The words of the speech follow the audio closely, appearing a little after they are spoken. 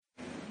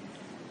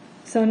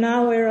So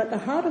now we're at the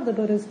heart of the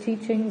Buddha's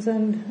teachings,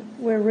 and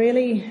we're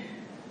really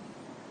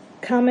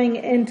coming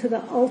into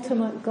the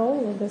ultimate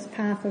goal of this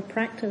path of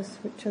practice,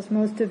 which, as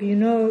most of you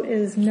know,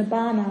 is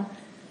Nibbāna,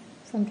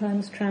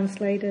 sometimes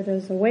translated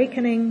as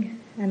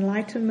awakening,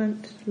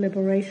 enlightenment,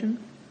 liberation.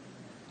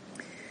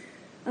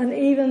 And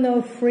even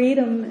though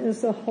freedom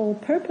is the whole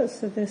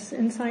purpose of this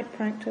insight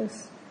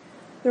practice,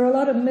 there are a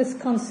lot of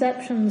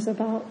misconceptions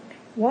about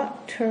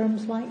what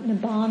terms like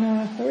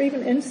Nibbāna or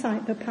even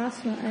insight,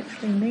 Vipassana,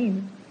 actually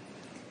mean.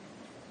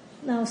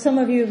 Now, some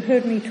of you have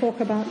heard me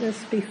talk about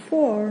this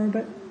before,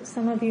 but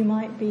some of you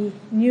might be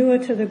newer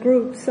to the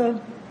group,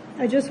 so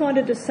I just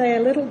wanted to say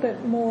a little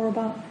bit more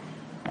about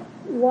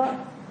what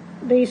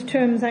these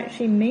terms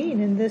actually mean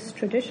in this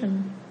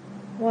tradition,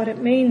 what it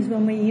means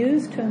when we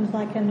use terms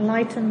like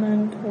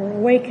enlightenment or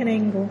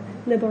awakening or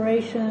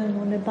liberation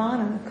or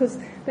Nibbāna, because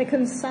they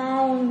can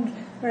sound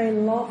very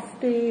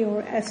lofty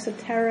or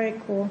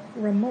esoteric or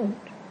remote.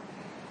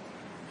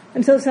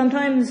 And so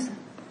sometimes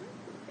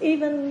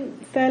even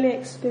fairly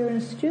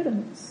experienced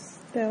students,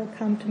 they'll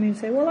come to me and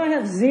say, well, I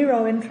have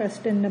zero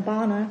interest in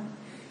Nibbāna.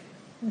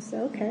 I say,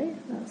 okay,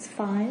 that's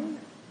fine.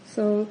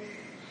 So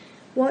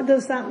what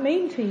does that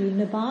mean to you,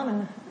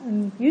 Nibbāna?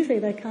 And usually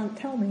they can't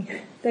tell me.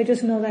 They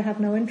just know they have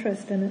no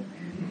interest in it.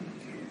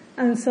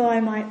 And so I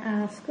might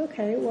ask,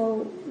 okay, well,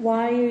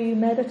 why are you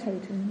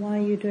meditating? Why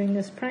are you doing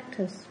this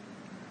practice?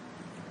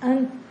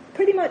 And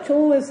pretty much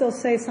always they'll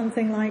say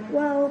something like,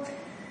 well,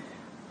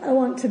 I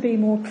want to be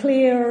more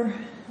clear,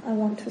 I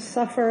want to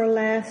suffer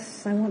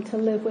less, I want to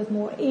live with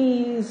more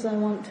ease, I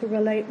want to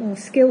relate more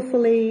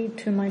skillfully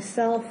to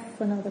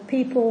myself and other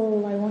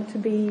people, I want to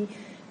be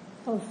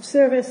of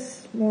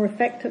service more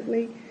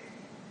effectively.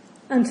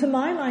 And to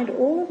my mind,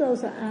 all of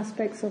those are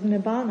aspects of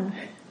Nibbāna.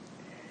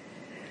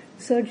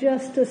 So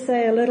just to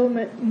say a little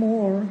bit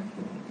more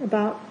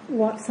about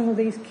what some of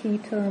these key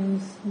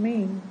terms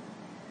mean.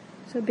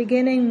 So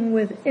beginning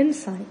with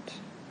insight,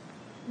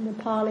 the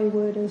Pali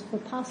word is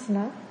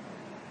Vipassana,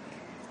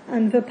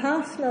 and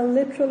Vipassana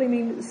literally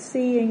means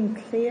seeing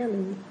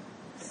clearly,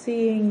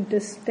 seeing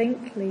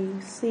distinctly,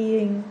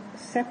 seeing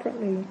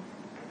separately.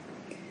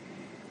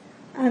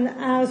 And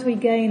as we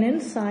gain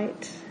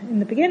insight, in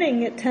the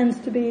beginning it tends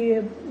to be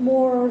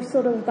more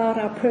sort of about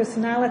our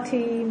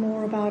personality,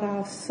 more about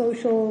our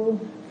social,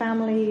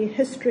 family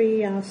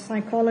history, our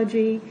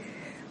psychology.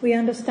 We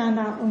understand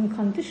our own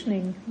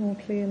conditioning more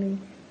clearly.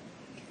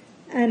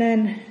 And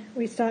then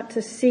we start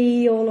to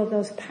see all of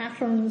those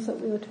patterns that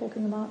we were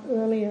talking about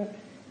earlier,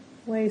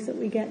 ways that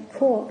we get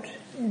caught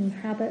in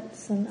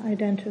habits and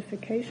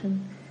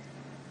identification.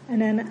 And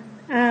then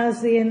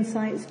as the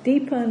insights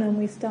deepen and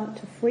we start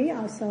to free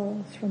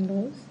ourselves from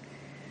those,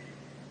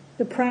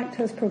 the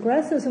practice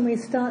progresses and we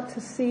start to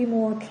see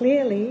more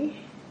clearly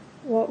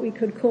what we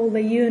could call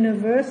the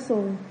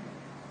universal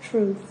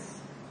truths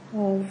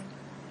of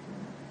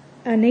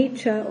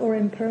anicca or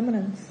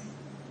impermanence,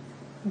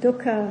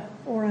 dukkha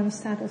or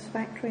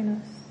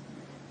unsatisfactoriness,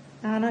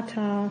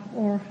 anatta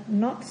or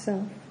not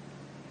self.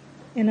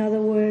 In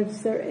other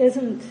words, there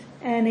isn't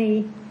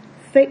any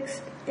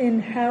fixed,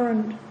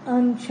 inherent,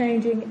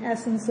 unchanging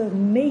essence of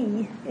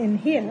me in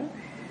here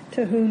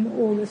to whom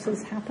all this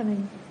is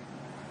happening.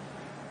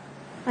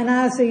 And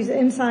as these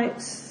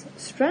insights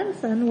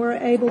strengthen, we're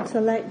able to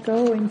let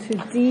go into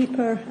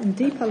deeper and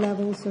deeper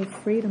levels of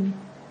freedom.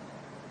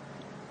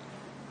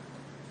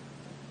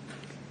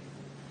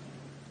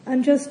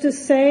 And just to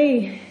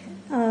say,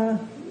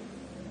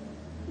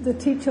 the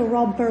teacher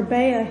Rob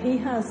Burbea, he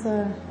has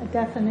a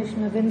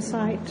definition of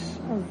insight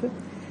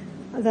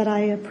that I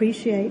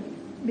appreciate,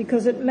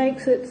 because it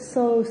makes it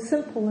so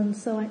simple and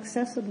so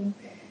accessible.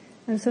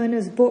 And so in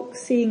his book,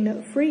 Seeing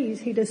That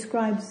Frees, he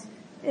describes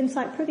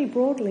insight pretty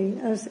broadly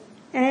as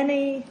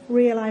any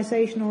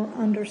realization or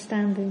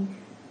understanding,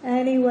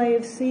 any way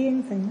of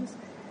seeing things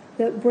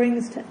that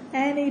brings to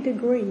any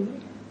degree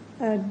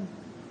a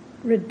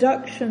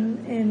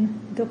reduction in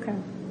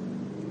dukkha.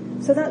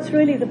 So that's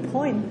really the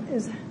point,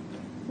 is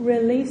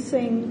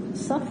releasing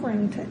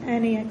suffering to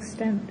any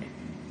extent.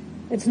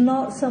 It's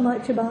not so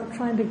much about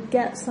trying to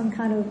get some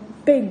kind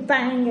of big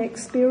bang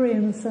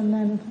experience and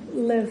then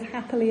live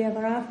happily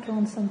ever after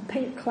on some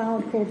pink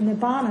cloud called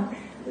Nibbāna,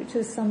 which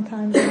is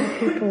sometimes how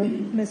people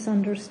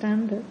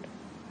misunderstand it.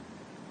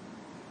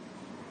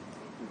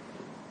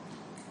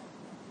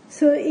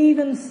 So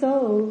even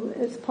so,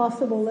 it's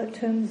possible that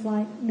terms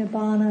like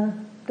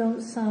Nibbāna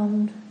don't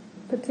sound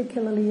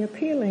particularly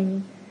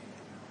appealing.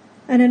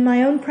 And in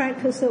my own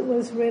practice, it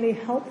was really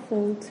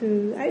helpful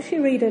to actually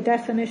read a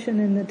definition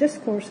in the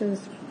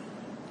discourses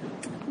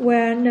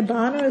where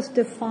Nibbāna is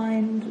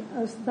defined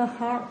as the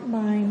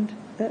heart-mind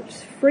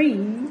that's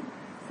free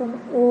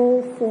from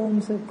all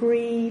forms of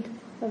greed,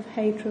 of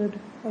hatred,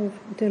 of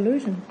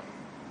delusion.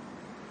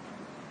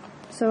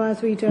 So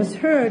as we just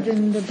heard,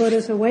 in the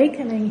Buddha's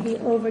awakening, he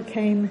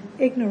overcame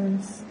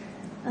ignorance.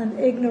 And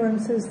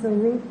ignorance is the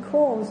root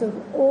cause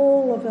of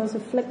all of those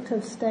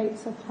afflictive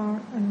states of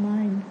heart and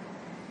mind.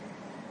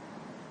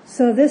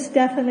 So this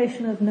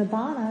definition of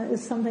Nibbāna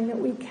is something that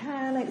we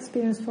can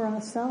experience for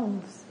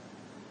ourselves.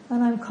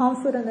 And I'm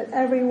confident that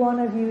every one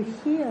of you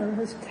here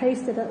has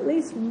tasted at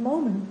least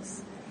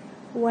moments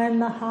when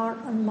the heart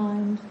and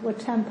mind were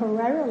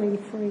temporarily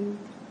free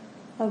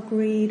of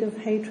greed, of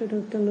hatred,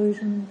 of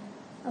delusion,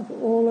 of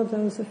all of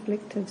those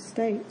afflictive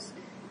states.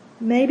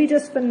 Maybe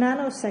just for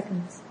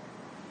nanoseconds.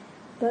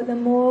 But the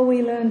more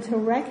we learn to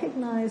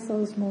recognize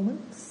those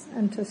moments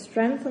and to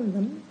strengthen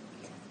them,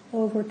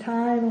 over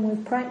time and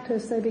with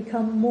practice, they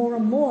become more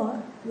and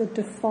more the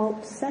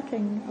default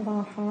setting of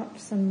our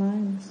hearts and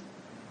minds.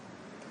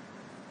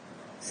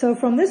 So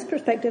from this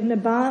perspective,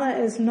 Nibbāna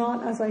is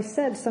not, as I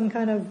said, some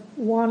kind of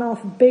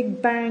one-off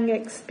big bang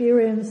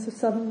experience of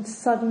some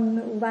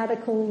sudden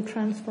radical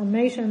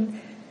transformation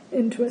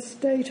into a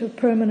state of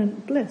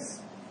permanent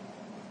bliss.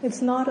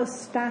 It's not a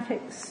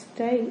static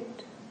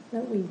state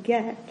that we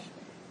get.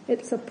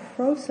 It's a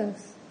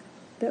process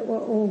that we're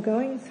all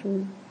going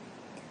through.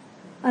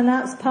 And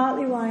that's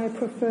partly why I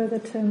prefer the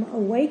term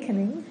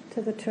awakening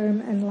to the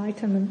term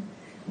enlightenment.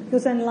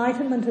 Because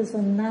enlightenment is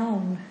a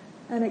noun,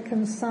 and it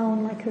can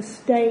sound like a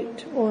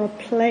state or a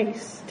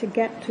place to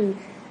get to.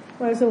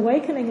 Whereas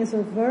awakening is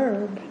a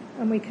verb,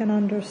 and we can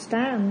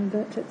understand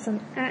that it's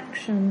an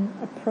action,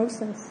 a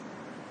process.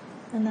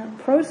 And that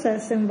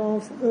process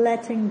involves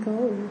letting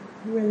go,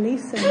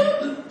 releasing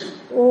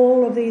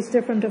all of these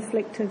different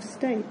afflictive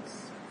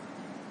states.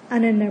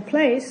 And in their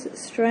place,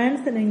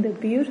 strengthening the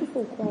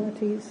beautiful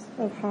qualities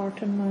of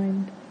heart and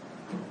mind,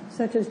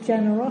 such as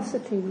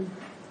generosity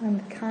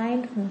and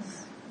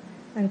kindness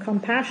and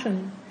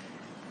compassion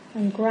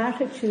and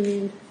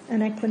gratitude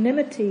and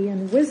equanimity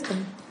and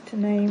wisdom, to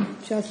name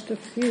just a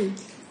few.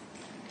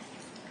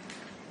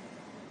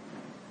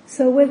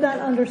 So with that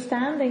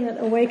understanding that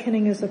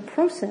awakening is a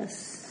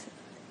process,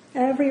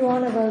 every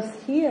one of us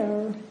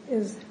here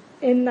is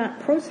in that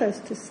process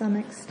to some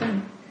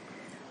extent.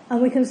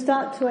 And we can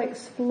start to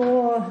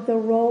explore the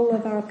role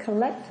of our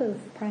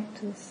collective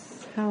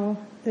practice, how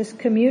this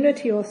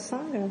community or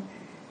sangha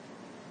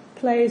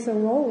plays a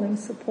role in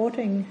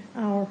supporting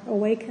our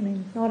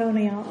awakening, not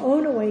only our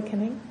own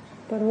awakening,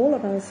 but all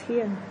of us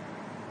here.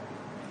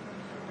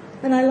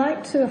 And I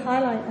like to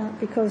highlight that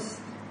because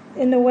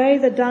in the way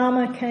the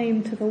Dharma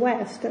came to the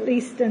West, at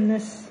least in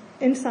this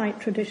insight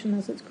tradition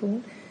as it's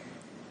called,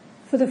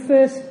 for the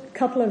first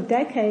couple of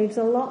decades,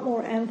 a lot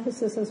more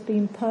emphasis has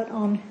been put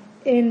on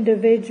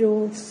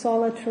individual,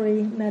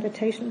 solitary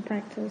meditation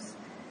practice.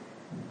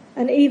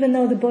 And even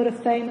though the Buddha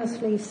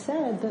famously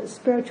said that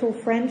spiritual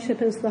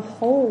friendship is the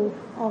whole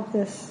of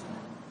this,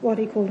 what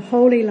he called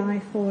holy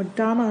life or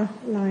Dhamma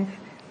life,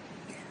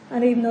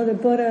 and even though the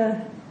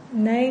Buddha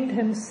named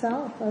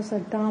himself as a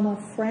Dhamma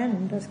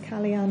friend, as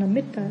Kalyana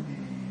Mitta,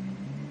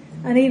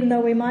 and even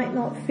though we might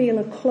not feel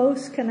a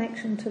close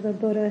connection to the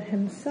Buddha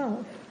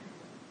himself,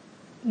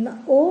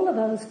 all of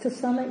us to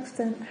some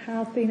extent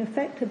have been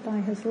affected by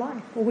his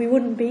life, or we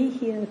wouldn't be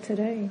here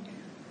today.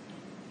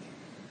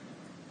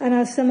 And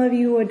as some of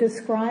you were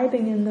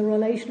describing in the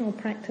relational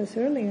practice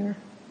earlier,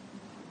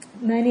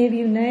 many of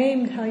you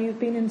named how you've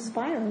been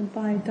inspired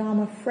by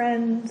Dharma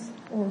friends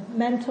or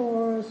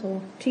mentors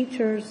or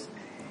teachers.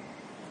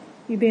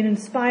 You've been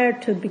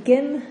inspired to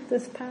begin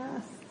this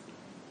path,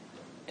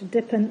 to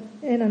dip in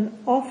and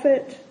off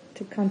it,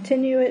 to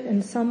continue it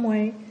in some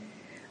way.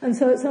 And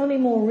so it's only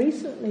more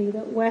recently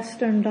that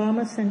Western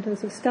Dharma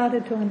centers have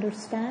started to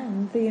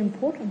understand the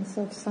importance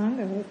of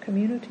sangha, of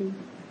community.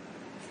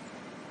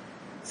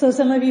 So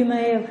some of you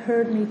may have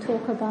heard me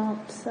talk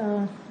about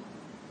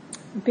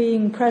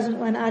being present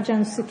when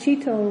Ajahn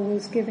Suchito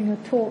was giving a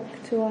talk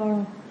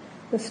to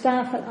the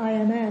staff at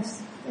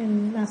IMS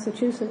in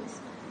Massachusetts.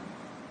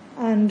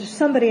 And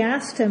somebody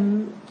asked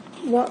him,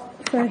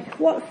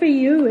 what for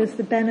you is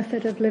the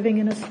benefit of living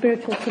in a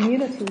spiritual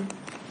community?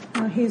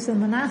 Now he's a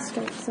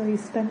monastic, so he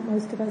spent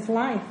most of his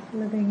life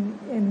living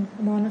in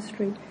a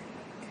monastery.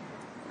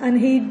 And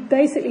he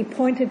basically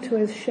pointed to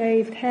his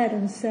shaved head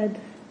and said,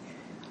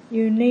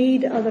 you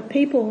need other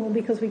people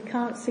because we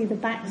can't see the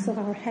backs of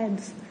our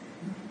heads.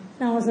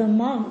 Now as a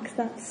monk,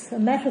 that's a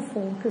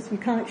metaphor because you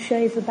can't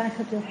shave the back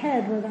of your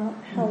head without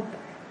help.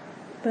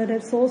 But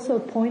it's also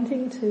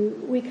pointing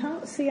to we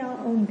can't see our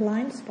own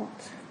blind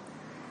spots.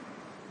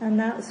 And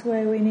that's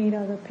where we need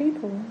other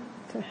people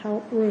to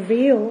help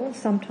reveal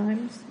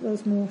sometimes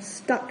those more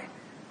stuck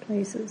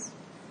places.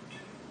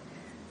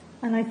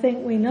 And I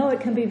think we know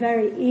it can be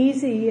very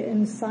easy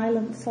in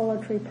silent,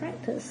 solitary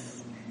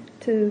practice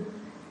to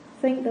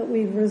think that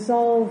we've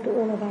resolved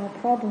all of our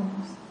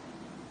problems.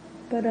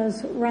 But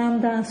as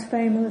Ram Dass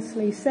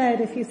famously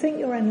said, if you think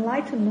you're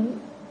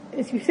enlightened,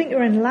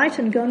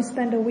 go and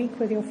spend a week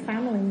with your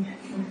family.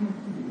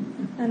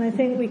 And I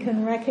think we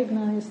can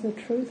recognize the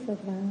truth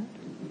of that.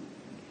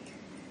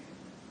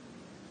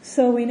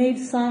 So we need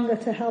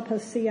sangha to help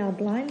us see our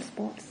blind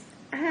spots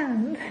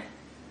and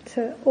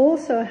to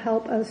also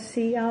help us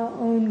see our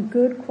own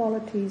good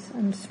qualities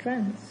and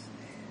strengths.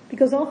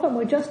 Because often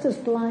we're just as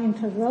blind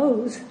to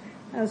those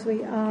as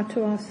we are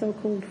to our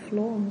so-called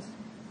flaws.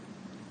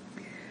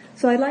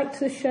 So I'd like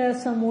to share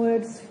some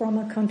words from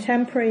a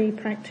contemporary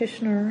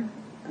practitioner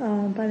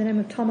by the name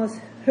of Thomas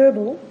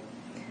Hubl.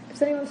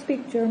 Does anyone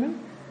speak German?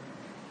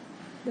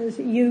 There's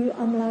U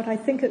umlaut, I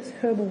think it's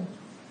Hubl.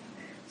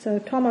 So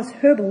Thomas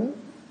Hubl,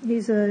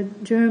 he's a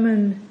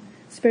German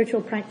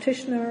spiritual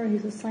practitioner,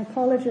 he's a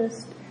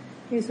psychologist,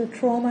 he's a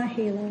trauma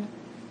healer.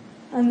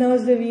 And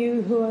those of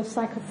you who are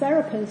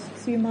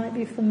psychotherapists, you might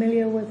be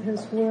familiar with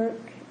his work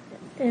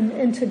in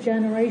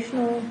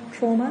intergenerational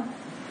trauma.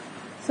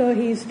 So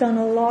he's done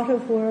a lot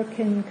of work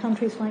in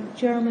countries like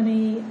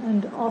Germany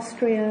and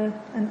Austria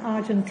and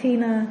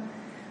Argentina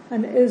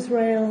and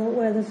Israel,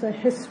 where there's a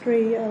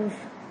history of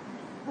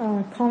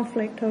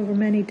conflict over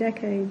many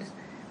decades.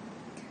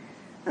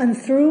 And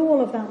through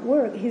all of that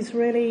work, he's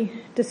really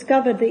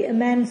discovered the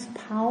immense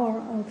power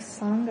of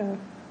sangha,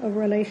 of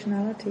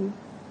relationality.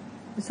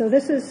 So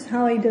this is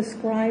how he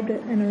described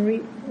it in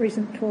a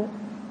recent talk.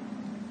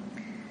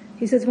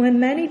 He says, when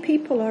many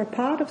people are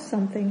part of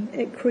something,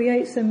 it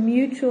creates a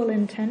mutual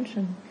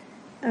intention,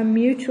 a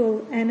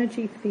mutual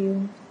energy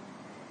field.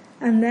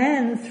 And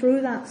then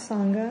through that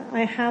sangha,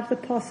 I have the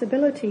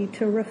possibility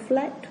to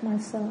reflect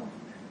myself,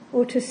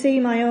 or to see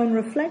my own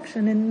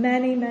reflection in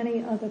many,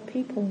 many other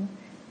people,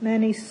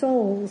 many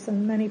souls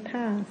and many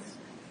paths.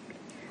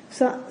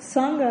 So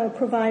sangha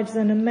provides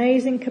an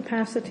amazing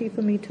capacity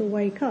for me to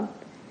wake up.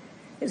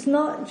 It's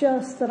not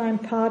just that I'm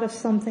part of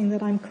something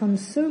that I'm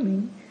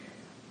consuming.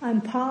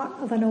 I'm part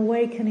of an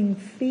awakening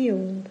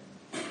field.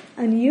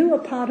 And you are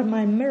part of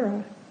my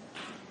mirror.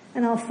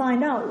 And I'll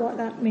find out what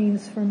that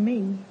means for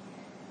me.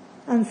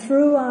 And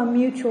through our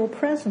mutual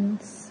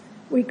presence,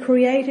 we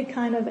create a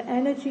kind of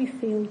energy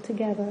field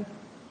together,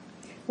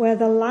 where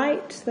the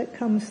light that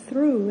comes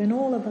through in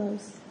all of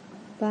us,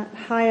 that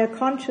higher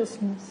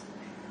consciousness,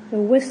 the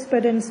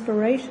whispered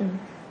inspiration,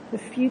 the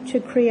future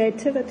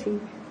creativity,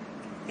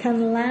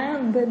 can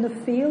land in the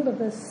field of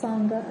this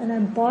sangha and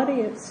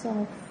embody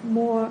itself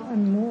more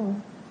and more.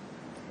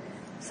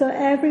 So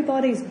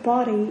everybody's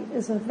body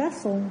is a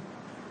vessel,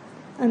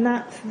 and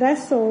that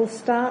vessel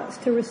starts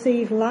to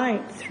receive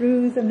light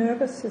through the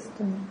nervous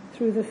system,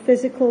 through the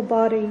physical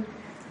body,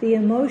 the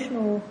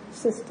emotional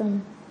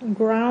system,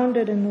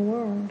 grounded in the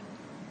world.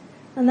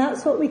 And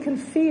that's what we can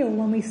feel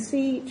when we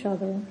see each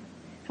other,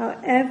 how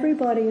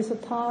everybody is a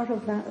part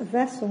of that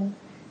vessel,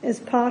 is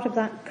part of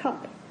that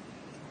cup.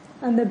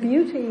 And the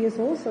beauty is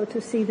also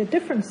to see the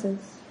differences,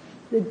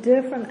 the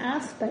different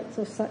aspects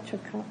of such a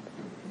cup,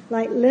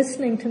 like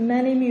listening to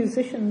many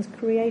musicians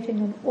creating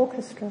an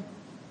orchestra.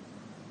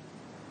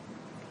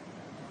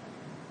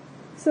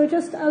 So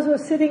just as we're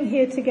sitting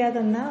here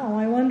together now,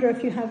 I wonder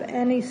if you have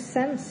any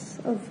sense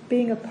of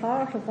being a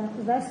part of that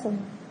vessel.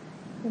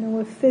 You know,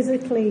 we're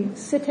physically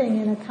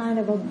sitting in a kind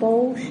of a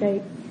bowl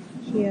shape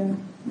here.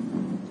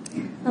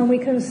 And we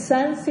can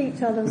sense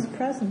each other's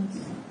presence.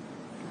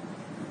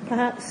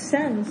 Perhaps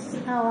sense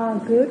how our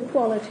good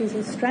qualities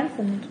are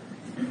strengthened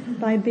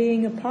by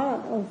being a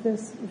part of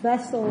this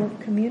vessel of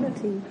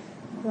community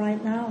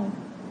right now.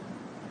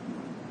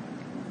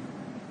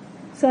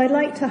 So I'd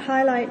like to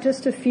highlight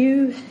just a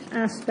few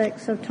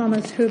aspects of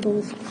Thomas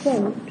Hubl's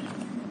quote.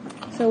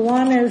 So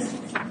one is,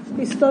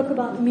 he spoke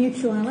about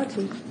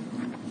mutuality,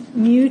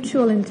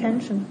 mutual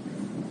intention,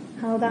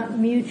 how that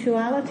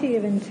mutuality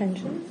of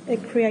intention,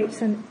 it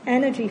creates an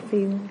energy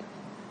field.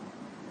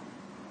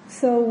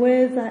 So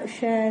with that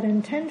shared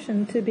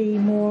intention to be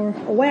more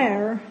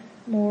aware,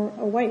 more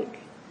awake,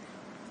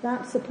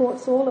 that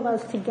supports all of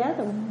us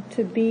together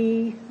to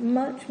be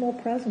much more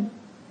present,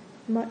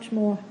 much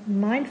more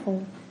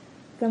mindful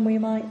than we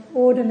might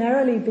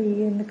ordinarily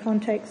be in the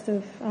context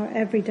of our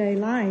everyday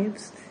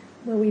lives,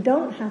 where we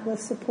don't have the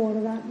support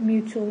of that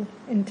mutual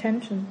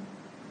intention.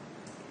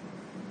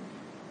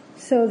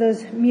 So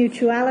there's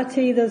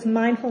mutuality, there's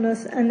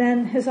mindfulness, and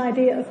then his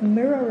idea of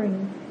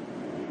mirroring.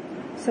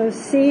 So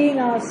seeing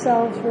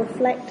ourselves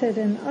reflected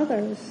in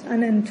others,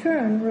 and in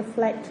turn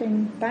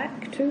reflecting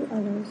back to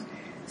others.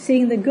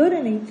 Seeing the good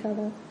in each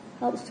other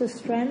helps to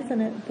strengthen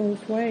it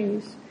both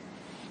ways.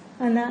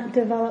 And that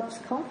develops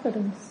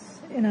confidence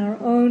in our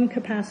own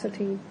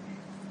capacity.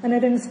 And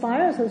it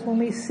inspires us when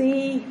we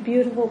see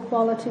beautiful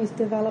qualities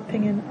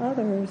developing in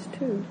others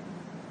too.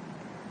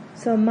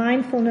 So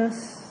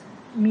mindfulness,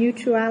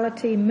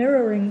 mutuality,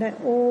 mirroring, they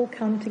all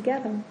come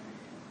together.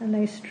 And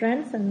they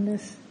strengthen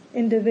this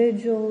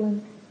individual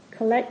and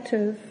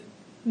collective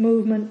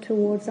movement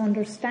towards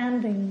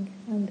understanding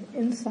and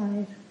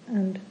insight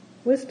and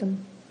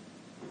wisdom.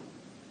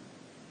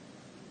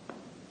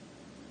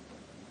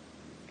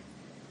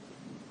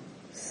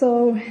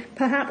 So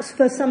perhaps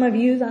for some of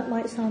you that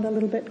might sound a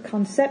little bit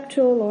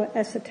conceptual or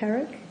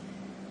esoteric,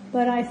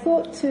 but I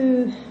thought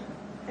to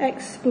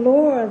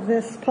explore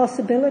this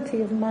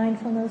possibility of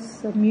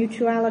mindfulness, of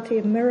mutuality,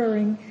 of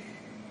mirroring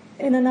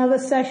in another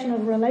session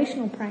of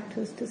relational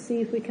practice to see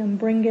if we can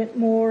bring it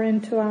more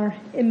into our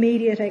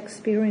immediate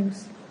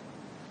experience.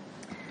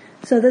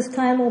 So this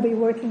time we'll be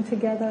working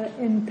together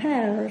in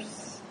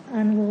pairs,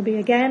 and we'll be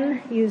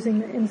again using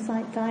the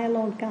Insight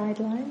Dialogue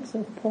guidelines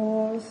of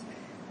pause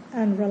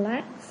and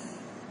relax.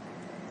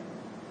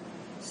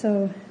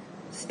 So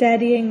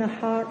steadying the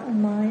heart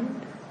and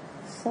mind,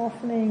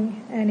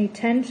 softening any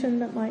tension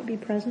that might be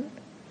present.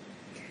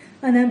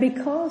 And then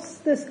because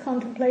this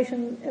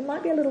contemplation, it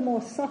might be a little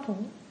more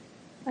subtle,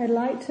 I'd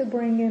like to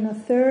bring in a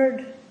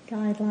third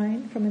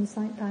guideline from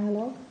Insight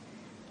Dialogue,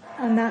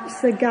 and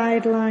that's the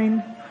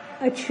guideline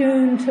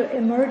attuned to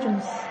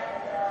emergence.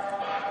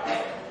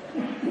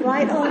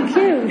 Right on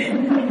cue.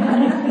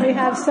 We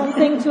have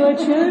something to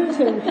attune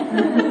to.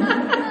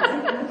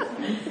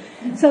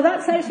 So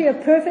that's actually a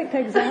perfect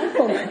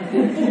example.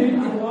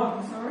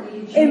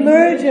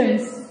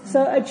 Emergence.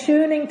 So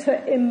attuning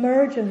to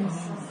emergence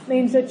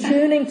means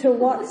attuning to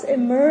what's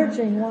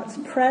emerging, what's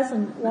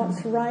present,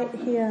 what's right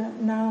here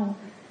now.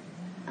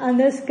 And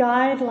this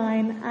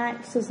guideline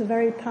acts as a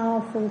very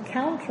powerful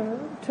counter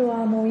to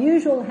our more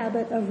usual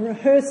habit of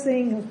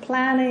rehearsing, of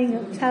planning,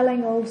 of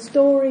telling old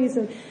stories,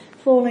 of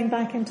falling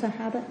back into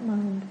habit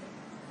mind.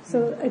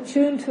 So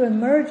attuned to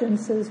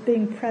emergence is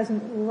being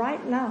present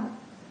right now.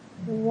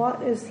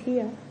 What is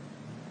here?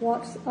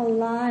 What's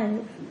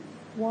alive?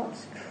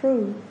 What's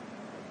true?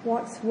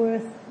 What's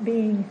worth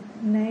being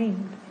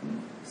named?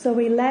 So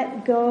we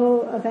let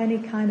go of any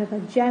kind of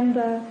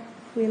agenda.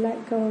 We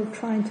let go of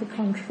trying to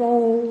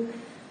control.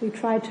 We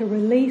try to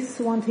release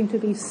wanting to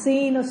be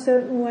seen a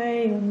certain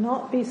way or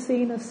not be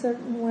seen a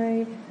certain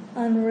way,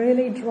 and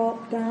really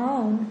drop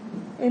down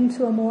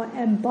into a more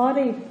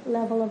embodied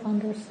level of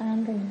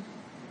understanding,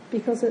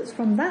 because it's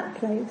from that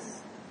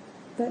place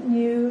that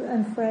new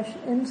and fresh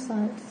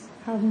insights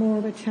have more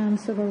of a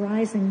chance of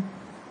arising.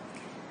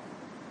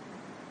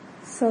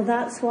 So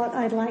that's what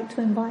I'd like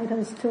to invite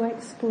us to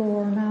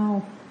explore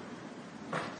now.